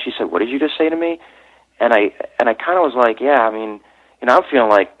microphone down, and she said, what did you just say to me? And I kind of was like, yeah, I mean, I'm feeling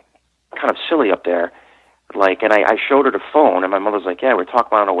like kind of silly up there. Like, and I showed her the phone, and my mother's like, yeah, we're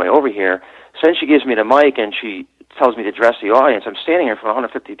talking on our way over here. So then she gives me the mic, and she tells me to address the audience. I'm standing here in front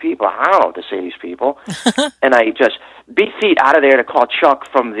of 150 people. I don't know what to say to these people. And I just beat feet out of there to call Chuck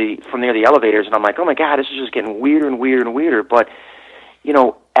from near the elevators, and I'm like, oh my God, this is just getting weirder and weirder and weirder. But,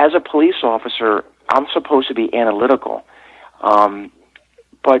 as a police officer, I'm supposed to be analytical.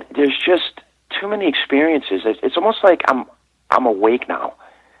 But there's just too many experiences. It's almost like I'm awake now.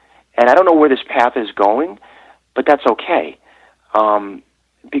 And I don't know where this path is going, but that's okay.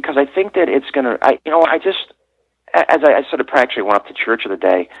 Because I think that it's going to, as I sort of practically went up to church the other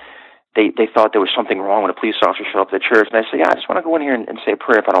day, they thought there was something wrong when a police officer showed up to the church. And I said, yeah, I just want to go in here and say a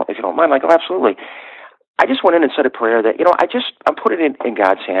prayer if you don't mind. Like, oh, absolutely. I just went in and said a prayer that, I'm putting it in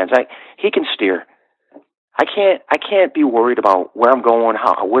God's hands. He can steer. I can't be worried about where I'm going,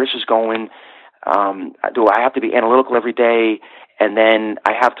 where this is going. Do I have to be analytical every day, and then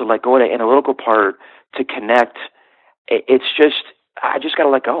I have to let go of the analytical part to connect? It's just I just got to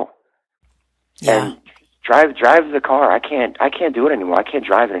let go. Yeah. And drive the car. I can't do it anymore. I can't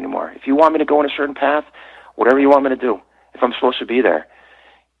drive it anymore. If you want me to go on a certain path, whatever you want me to do, if I'm supposed to be there.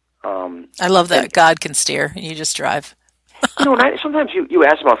 I love that. God can steer, and you just drive. Sometimes you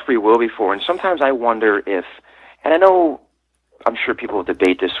asked about free will before, and sometimes I wonder if, and I'm sure people will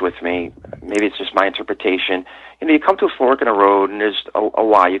debate this with me, maybe it's just my interpretation, you come to a fork in a road, and there's a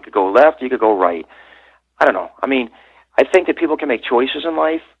Y. You could go left, you could go right. I don't know. I mean, I think that people can make choices in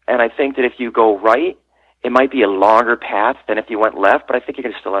life, and I think that if you go right, it might be a longer path than if you went left, but I think you're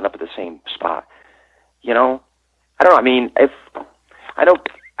going to still end up at the same spot. I don't know. I mean, I don't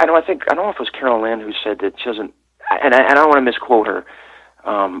know if it was Carol Lynn who said that she doesn't, and I don't want to misquote her,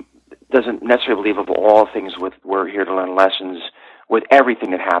 doesn't necessarily believe of all things we're here to learn lessons with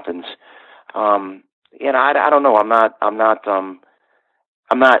everything that happens. I don't know. I'm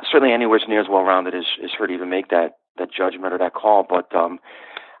not certainly anywhere near as well rounded as her to even make that judgment or that call. But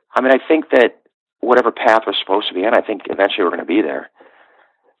I think that whatever path we're supposed to be in, I think eventually we're going to be there.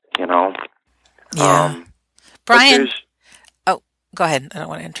 Yeah. Brian. Oh, go ahead. I don't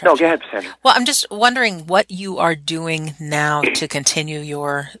want to interrupt. No, go ahead, Sandra. Well, I'm just wondering what you are doing now to continue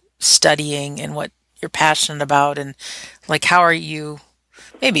your studying and what you're passionate about, and like how are you,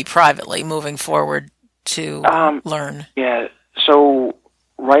 maybe privately, moving forward to learn? Yeah. So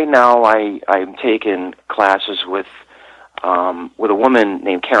right now, I'm taking classes with a woman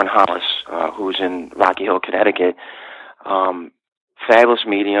named Karen Hollis, who's in Rocky Hill, Connecticut. Fabulous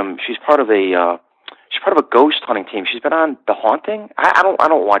medium. She's part of a ghost hunting team. She's been on The Haunting. I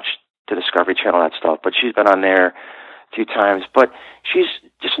don't watch to Discovery Channel, that stuff. But she's been on there a few times. But she's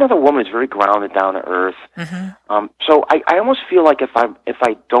just another woman who's very grounded, down to earth. Mm-hmm. So I almost feel like if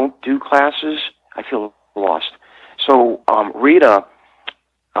I don't do classes, I feel lost. So Rita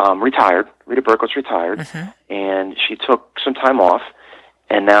retired. Rita Berkowitz retired, mm-hmm. and she took some time off,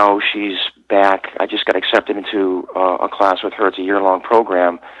 and now she's back. I just got accepted into a class with her. It's a year-long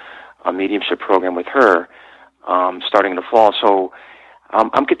program, a mediumship program with her, starting in the fall. So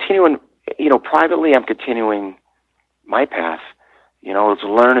I'm continuing, privately I'm continuing my path, to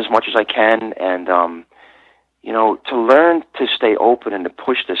learn as much as I can and, to learn to stay open and to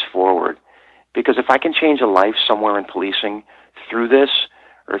push this forward. Because if I can change a life somewhere in policing through this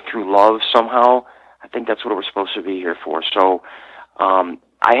or through love somehow, I think that's what we're supposed to be here for. So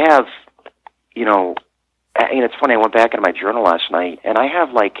I have, and it's funny, I went back into my journal last night, and I have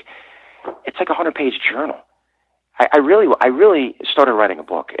it's like a 100-page journal. I really started writing a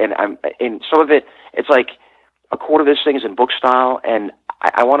book, and some of it, it's like a quarter of this thing is in book style, and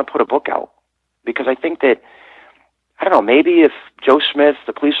I want to put a book out because I think that, I don't know, maybe if Joe Smith,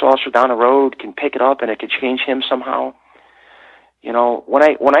 the police officer down the road, can pick it up and it could change him somehow.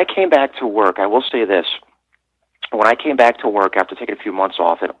 When I came back to work, I will say this. When I came back to work after taking a few months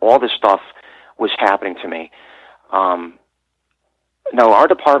off and all this stuff was happening to me, no, our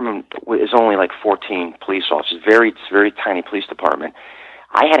department is only like 14 police officers, it's a very tiny police department.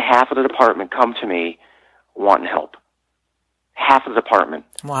 I had half of the department come to me wanting help. Half of the department.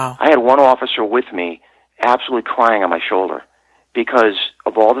 Wow. I had one officer with me absolutely crying on my shoulder because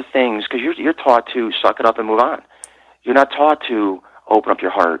of all the things, because you're taught to suck it up and move on. You're not taught to open up your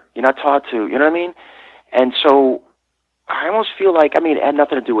heart. You're not taught to, you know what I mean? And so I almost feel like, it had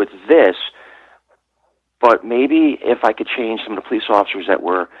nothing to do with this, but maybe if I could change some of the police officers that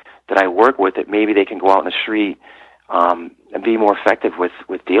I work with, that maybe they can go out in the street and be more effective with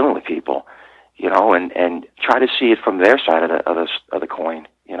dealing with people, and try to see it from their side of the coin,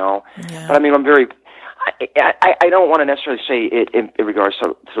 Yeah. But I'm very. I don't want to necessarily say it in regards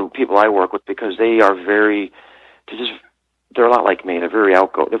to people I work with because they are they're a lot like me. They're very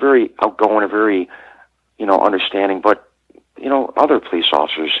outgoing. They're very understanding. But other police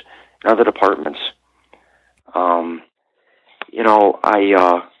officers in other departments.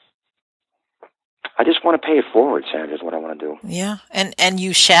 I just want to pay it forward, Sandra, is what I want to do. Yeah, and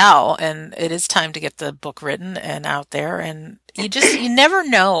you shall, and it is time to get the book written and out there, and you never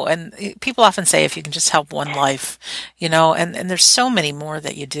know, and people often say if you can just help one life, and there's so many more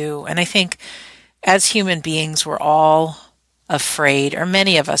that you do, and I think as human beings, we're all afraid, or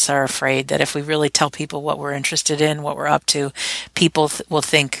many of us are afraid, that if we really tell people what we're interested in, what we're up to, people will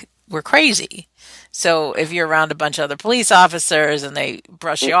think we're crazy. So if you're around a bunch of other police officers and they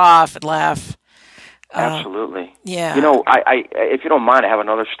brush you off and laugh. Absolutely. Yeah. I if you don't mind, I have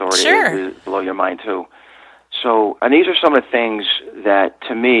another story. Sure. To blow your mind too. So, and these are some of the things that,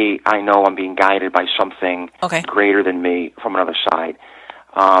 to me, I know I'm being guided by something greater than me from another side.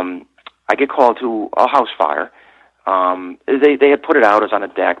 I get called to a house fire. They had put it out as on a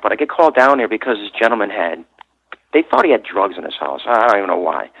deck, but I get called down there because this gentleman they thought he had drugs in his house. I don't even know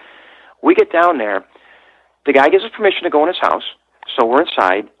why. We get down there. The guy gives us permission to go in his house, so we're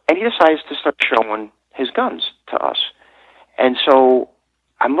inside, and he decides to start showing his guns to us. And so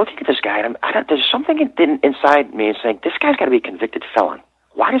I'm looking at this guy, and there's something inside me saying, this guy's got to be a convicted felon.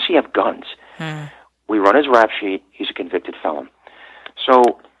 Why does he have guns? We run his rap sheet. He's a convicted felon.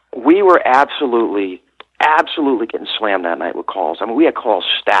 So we were absolutely getting slammed that night with calls. We had calls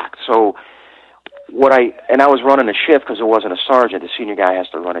stacked. So I was running a shift because there wasn't a sergeant. The senior guy has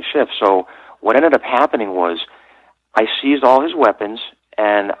to run a shift. So what ended up happening was I seized all his weapons,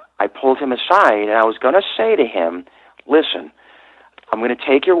 and I pulled him aside, and I was going to say to him, listen, I'm going to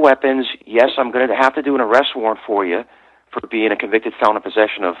take your weapons. Yes, I'm going to have to do an arrest warrant for you for being a convicted felon in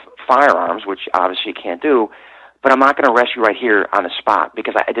possession of firearms, which obviously you can't do, but I'm not going to arrest you right here on the spot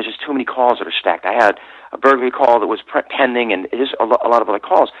because there's just too many calls that are stacked. I had a burglary call that was pending and just a lot of other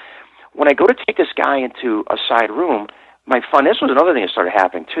calls. When I go to take this guy into a side room, this was another thing that started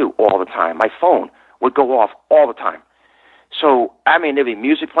happening too all the time. My phone would go off all the time. So, there'd be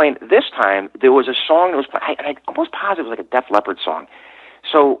music playing. This time, there was a song that was playing. I'm almost positive it was like a Def Leppard song.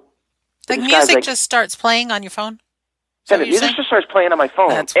 So, music just starts playing on your phone? Music just starts playing on my phone.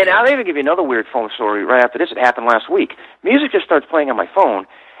 That's and weird. I'll even give you another weird phone story right after this. It happened last week. Music just starts playing on my phone,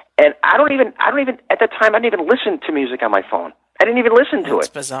 and I don't even, at the time, I didn't even listen to music on my phone. I didn't even listen to it. It's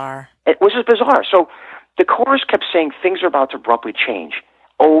bizarre. It was just bizarre. So, the chorus kept saying things are about to abruptly change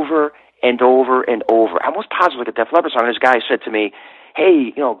over and over and over. I was positive like a Def Leppard song. This guy said to me, hey,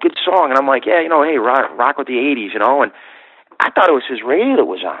 good song. And I'm like, yeah, hey, rock with the 80s, and I thought it was his radio that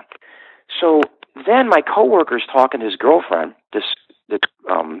was on. So then my coworker's talking to his girlfriend,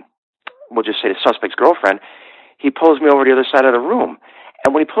 we'll just say the suspect's girlfriend. He pulls me over to the other side of the room.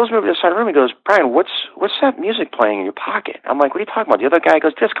 And when he pulls me over to the side of the room, he goes, Brian, what's that music playing in your pocket? I'm like, what are you talking about? The other guy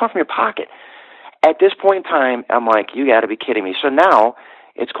goes, just come from your pocket. At this point in time, I'm like, you got to be kidding me. So now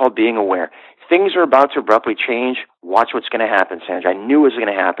it's called being aware. Things are about to abruptly change. Watch what's going to happen, Sandra. I knew it was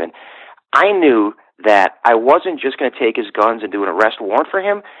going to happen. I knew that I wasn't just going to take his guns and do an arrest warrant for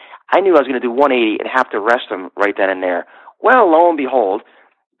him. I knew I was going to do 180 and have to arrest him right then and there. Well, lo and behold,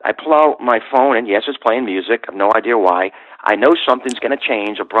 I pull out my phone, and yes, it's playing music. I have no idea why. I know something's going to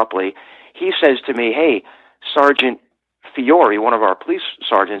change abruptly. He says to me, hey, Sergeant Fiore, one of our police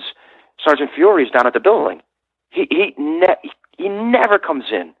sergeants, Sergeant Fiore is down at the building. He never comes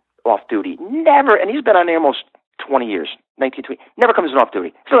in off duty. Never. And he's been on there almost 20 years, 1920. Never comes in off duty.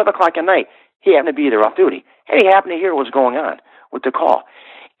 It's 11 o'clock at night. He happened to be there off duty. And he happened to hear what was going on with the call.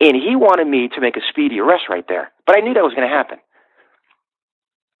 And he wanted me to make a speedy arrest right there. But I knew that was going to happen.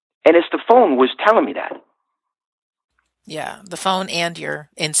 And it's the phone was telling me that. Yeah, the phone and your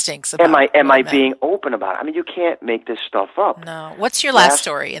instincts. About am I being open about it? I mean, you can't make this stuff up. No. What's your last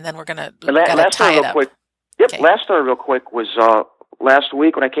story? And then we're going to tie it up. Quick. Yep, okay. Last story real quick was last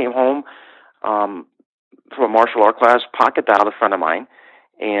week when I came home from a martial art class, pocket dialed a friend of mine.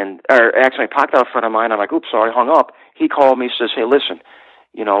 I pocket dialed a friend of mine. I'm like, oops, sorry, hung up. He called me, says, hey, listen,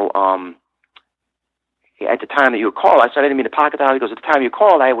 at the time that you called, I said, I didn't mean to pocket dial. He goes, at the time you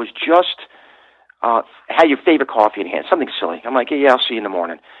called, I was just had your favorite coffee in hand, something silly. I'm like, yeah, I'll see you in the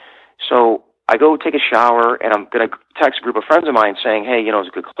morning. So I go take a shower, and I'm going to text a group of friends of mine saying, hey, it was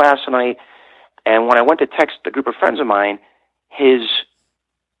a good class tonight. And when I went to text the group of friends of mine, there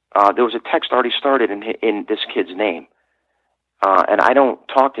was a text already started in this kid's name. And I don't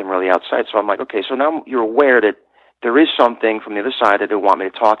talk to him really outside, so I'm like, okay, so now you're aware that there is something from the other side that they want me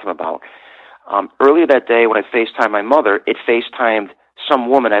to talk to him about. Earlier that day, when I FaceTimed my mother, it FaceTimed some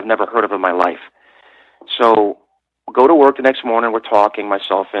woman I've never heard of in my life. So go to work the next morning, we're talking,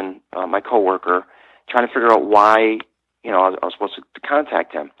 myself and my coworker, trying to figure out why, I was supposed to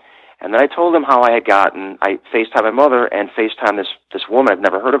contact him. And then I told him how I FaceTimed my mother and FaceTimed this woman I've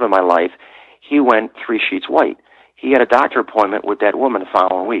never heard of in my life. He went 3 sheets white. He had a doctor appointment with that woman the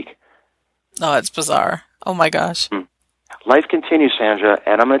following week. Oh, it's bizarre. Oh, my gosh. Life continues, Sandra,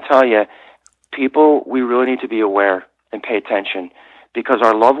 and I'm going to tell you, people, we really need to be aware and pay attention because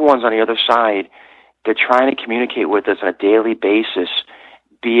our loved ones on the other side, they're trying to communicate with us on a daily basis,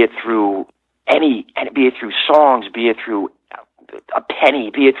 be it through songs, be it through a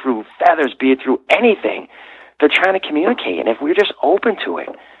penny, be it through feathers, be it through anything. They're trying to communicate, and if we're just open to it.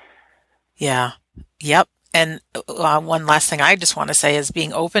 Yeah. Yep. And one last thing I just want to say is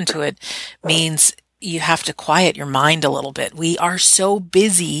being open to it means you have to quiet your mind a little bit. We are so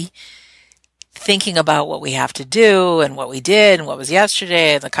busy thinking about what we have to do and what we did and what was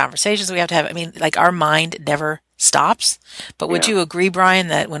yesterday and the conversations we have to have. I mean, like our mind never stops. But would you agree, Brian,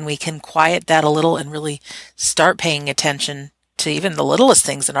 that when we can quiet that a little and really start paying attention to even the littlest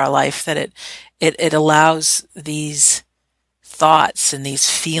things in our life, that it allows these thoughts and these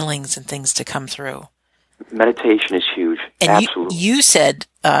feelings and things to come through? Meditation is huge. And absolutely. You said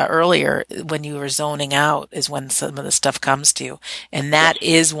earlier when you were zoning out is when some of the stuff comes to you. And that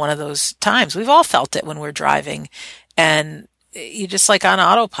is one of those times. We've all felt it when we're driving and you're just like on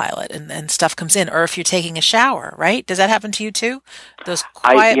autopilot and stuff comes in. Or if you're taking a shower, right? Does that happen to you too? Those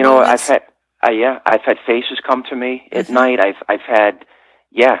quiet moments? I've had faces come to me at night. I've had.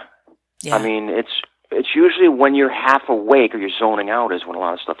 I mean, it's usually when you're half awake or you're zoning out is when a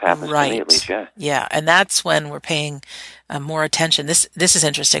lot of stuff happens to me, at least, Yeah, and that's when we're paying more attention. This is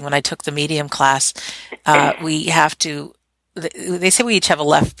interesting. When I took the medium class, we have to, they say we each have a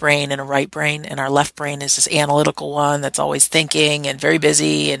left brain and a right brain, and our left brain is this analytical one that's always thinking and very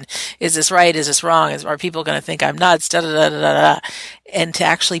busy, and is this right, is this wrong, are people going to think I'm nuts, da-da-da-da-da-da. And to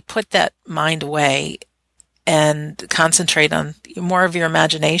actually put that mind away and concentrate on more of your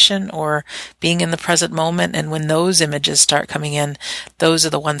imagination or being in the present moment. And when those images start coming in, those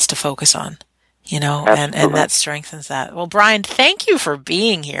are the ones to focus on, and that strengthens that. Well, Brian, thank you for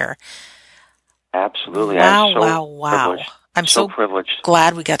being here. Absolutely. Wow. I'm so privileged.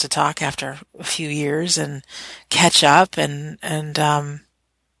 Glad we got to talk after a few years and catch up and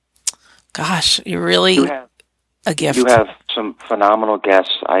gosh, you're really a gift. You have some phenomenal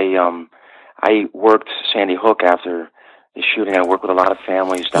guests. I worked Sandy Hook after the shooting. I worked with a lot of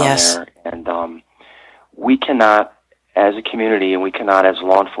families down there. And we cannot, as a community, and we cannot, as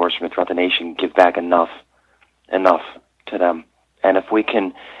law enforcement throughout the nation, give back enough to them. And if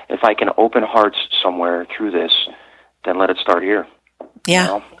I can open hearts somewhere through this, then let it start here. Yeah,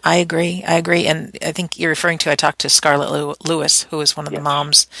 You know? I agree. And I think you're referring to, I talked to Scarlett Lewis, who is one of the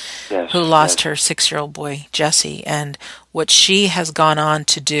moms Yes. who lost her 6-year-old boy, Jesse, and what she has gone on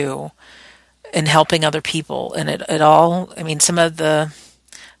to do in helping other people. And it all, I mean,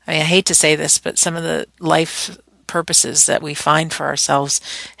 I hate to say this, but some of the life purposes that we find for ourselves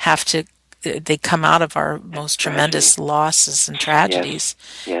they come out of our most tremendous losses and tragedies.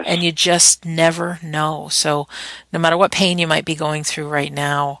 Yes. And you just never know. So no matter what pain you might be going through right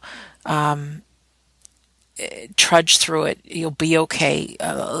now, trudge through it. You'll be okay.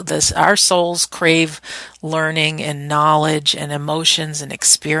 Our souls crave learning and knowledge and emotions and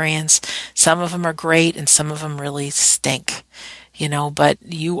experience. Some of them are great and some of them really stink. But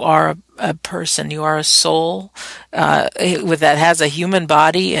you are a person, you are a soul that has a human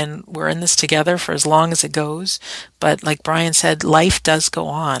body, and we're in this together for as long as it goes. But like Brian said, life does go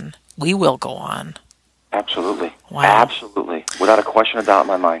on. We will go on. Absolutely. Wow. Absolutely. Without a question or doubt in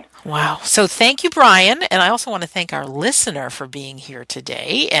my mind. Wow. So thank you, Brian. And I also want to thank our listener for being here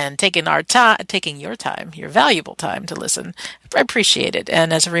today and taking your time, your valuable time to listen. I appreciate it.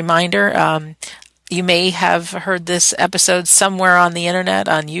 And as a reminder, you may have heard this episode somewhere on the internet,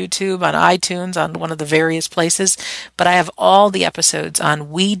 on YouTube, on iTunes, on one of the various places, but I have all the episodes on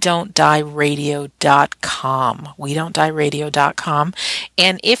WeDon'tDieRadio.com, WeDon'tDieRadio.com.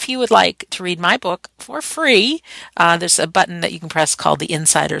 And if you would like to read my book for free, there's a button that you can press called the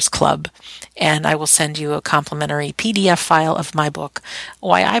Insiders Club, and I will send you a complimentary PDF file of my book,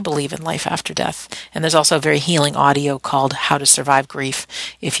 Why I Believe in Life After Death. And there's also a very healing audio called How to Survive Grief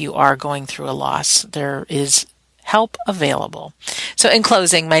if you are going through a loss. There is help available. So in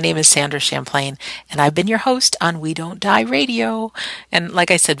closing, my name is Sandra Champlain, and I've been your host on We Don't Die Radio. And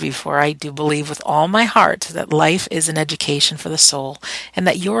like I said before, I do believe with all my heart that life is an education for the soul, and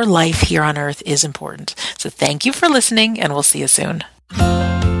that your life here on earth is important. So thank you for listening, and we'll see you soon.